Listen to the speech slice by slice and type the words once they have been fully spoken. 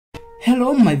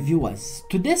Hello my viewers,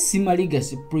 today's Sima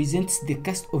Legacy presents the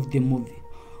cast of the movie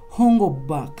Ong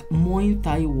Bak, Muay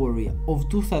Thai Warrior of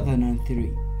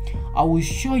 2003. I will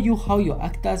show you how your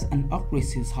actors and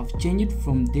actresses have changed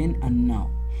from then and now,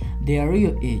 their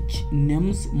real age,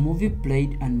 names, movie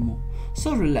played and more.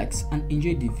 So relax and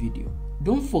enjoy the video.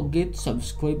 Don't forget to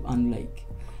subscribe and like.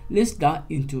 Let's get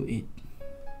into it.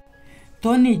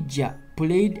 Tony Jaa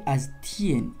played as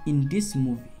Tien in this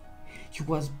movie. He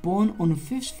was born on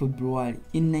 5th February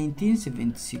in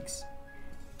 1976.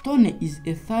 Tony is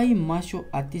a Thai martial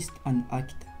artist and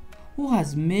actor who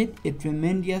has made a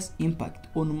tremendous impact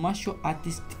on martial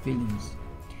artist films.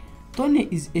 Tony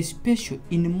is a special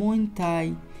in Muay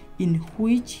Thai in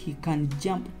which he can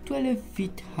jump 12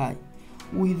 feet high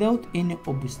without any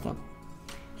obstacle.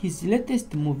 His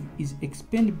latest movie is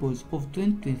Expendables of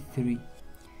 2023.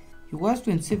 He was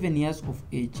 27 years of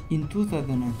age in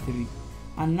 2003.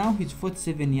 And now he's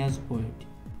 47 years old.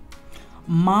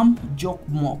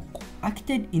 Jokmok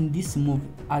acted in this movie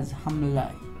as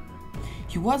Hamlai.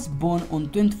 He was born on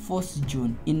 24th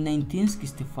June in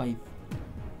 1965.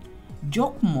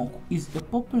 Jokmok is a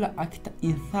popular actor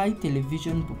in Thai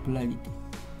television popularity.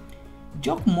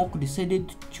 Jokmok decided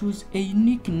to choose a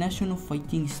unique national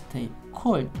fighting style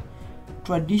called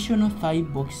traditional Thai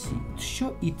boxing to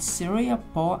show its rare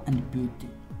power and beauty.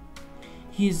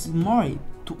 He is married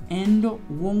to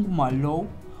Wongkamlao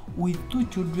with 2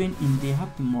 children in their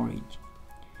happy marriage.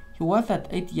 He was at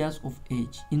 8 years of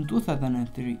age in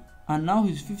 2003 and now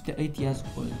he's 58 years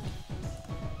old.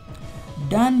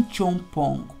 Dan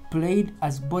Chumphorn played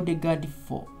as bodyguard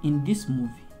 4 in this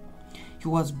movie. He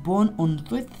was born on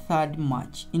 23rd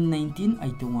March in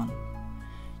 1981.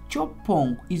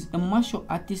 Chumphorn is a martial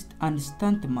artist and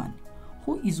stuntman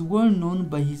who is well known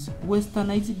by his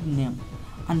westernized name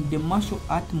and the martial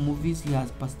art movies he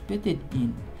has participated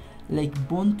in, like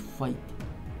Born to Fight,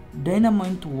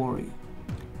 Dynamite Warrior,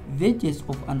 Wages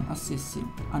of an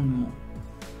Assassin, and more.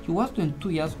 He was 22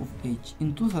 years of age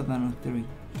in 2003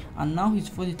 and now he's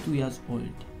 42 years old.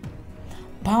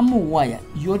 Pumwaree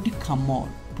Yodkamol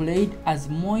played as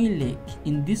Muay Lek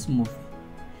in this movie.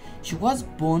 She was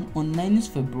born on 9th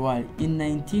February in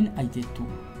 1982.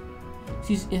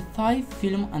 She is a Thai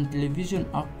film and television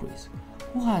actress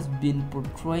who has been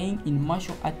portraying in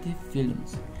martial arts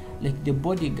films like The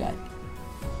Bodyguard,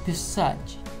 Petchtai,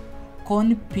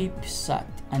 Petchtai,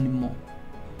 and more.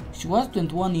 She was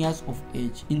 21 years of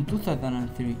age in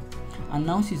 2003 and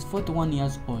now she is 41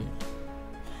 years old.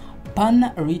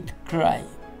 Panna Rittikrai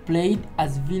played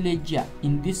as villager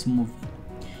in this movie.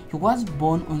 He was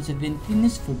born on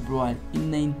 17th February in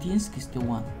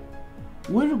 1961.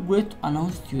 We regret to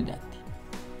announce to you that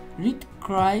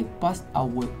Rittikrai passed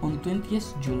away on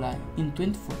 20th July in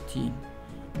 2014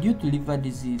 due to liver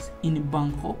disease in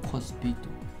Bangkok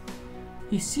hospital.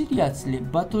 He seriously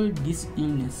battled this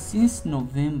illness since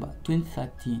November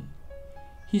 2013.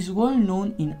 He is well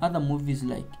known in other movies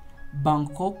like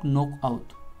Bangkok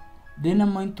Knockout,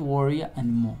 Dynamite Warrior,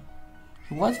 and more.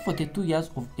 He was 42 years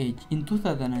of age in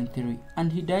 2003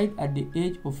 and he died at the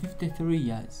age of 53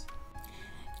 years.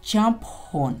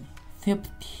 Chumphorn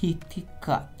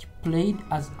Thepphithak played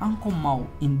as Uncle Mao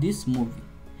in this movie.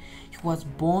 He was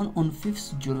born on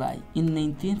 5th July in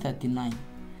 1939.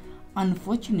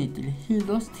 Unfortunately, he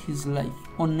lost his life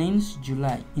on 9th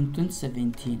July in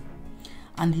 2017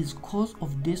 and his cause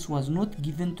of death was not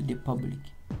given to the public.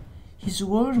 He is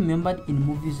well remembered in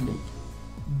movies like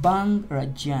Bang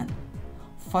Rajan,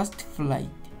 First Flight,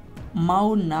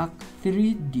 Mao Nak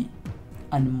 3D,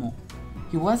 and more.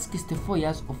 He was 64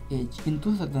 years of age in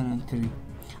 2003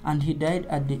 and he died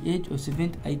at the age of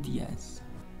 78 years.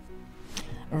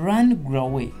 Ran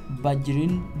Grawe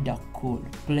Bajrin Dakol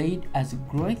played as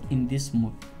Greg in this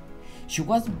movie. She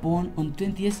was born on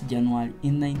 20th January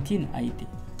in 1980.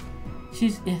 She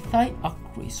is a Thai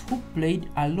actress who played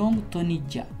along Tony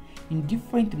Jaa in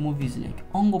different movies like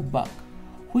Ong Bak,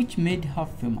 which made her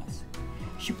famous.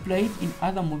 She played in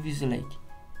other movies like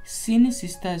Sin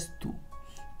Sisters 2,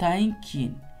 Tying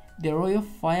Kin, The Royal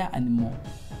Fire, and more.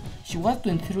 She was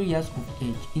 23 years of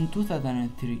age in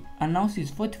 2003 and now she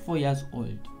is 44 years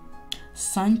old.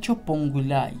 Suchao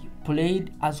Pongwilai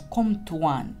played as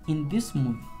Tuan in this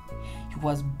movie. He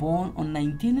was born on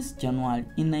 19th January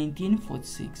in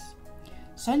 1946.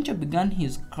 Suchao began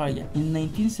his career in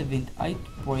 1978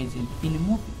 present in the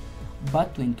movie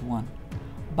Bat 21,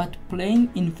 but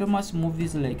playing in famous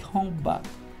movies like Ong Bak,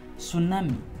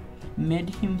 Tsunami made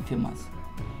him famous.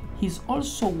 He is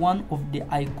also one of the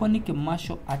iconic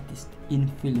martial artists in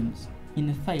films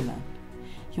in Thailand.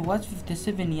 He was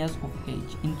 57 years of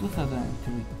age in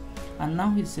 2003 and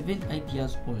now he is 78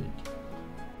 years old.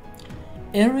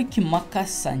 Erik Markus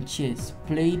Sanchez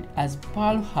played as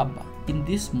Pearl Harbor in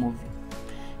this movie.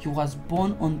 He was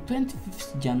born on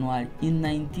 25th January in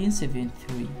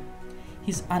 1973.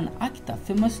 He's an actor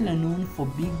famously known for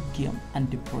Big Game and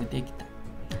The Protector.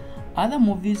 Other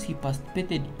movies he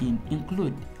participated in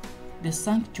include The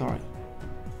Sanctuary,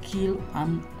 Kill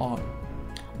 'Em All,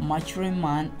 Mature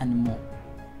Man, and more.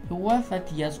 He was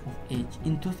 30 years of age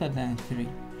in 2003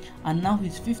 and now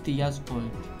he's 50 years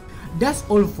old. That's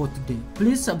all for today.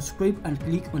 Please subscribe and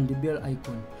click on the bell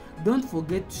icon. Don't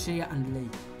forget to share and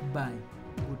like. Bye.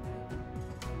 Goodbye.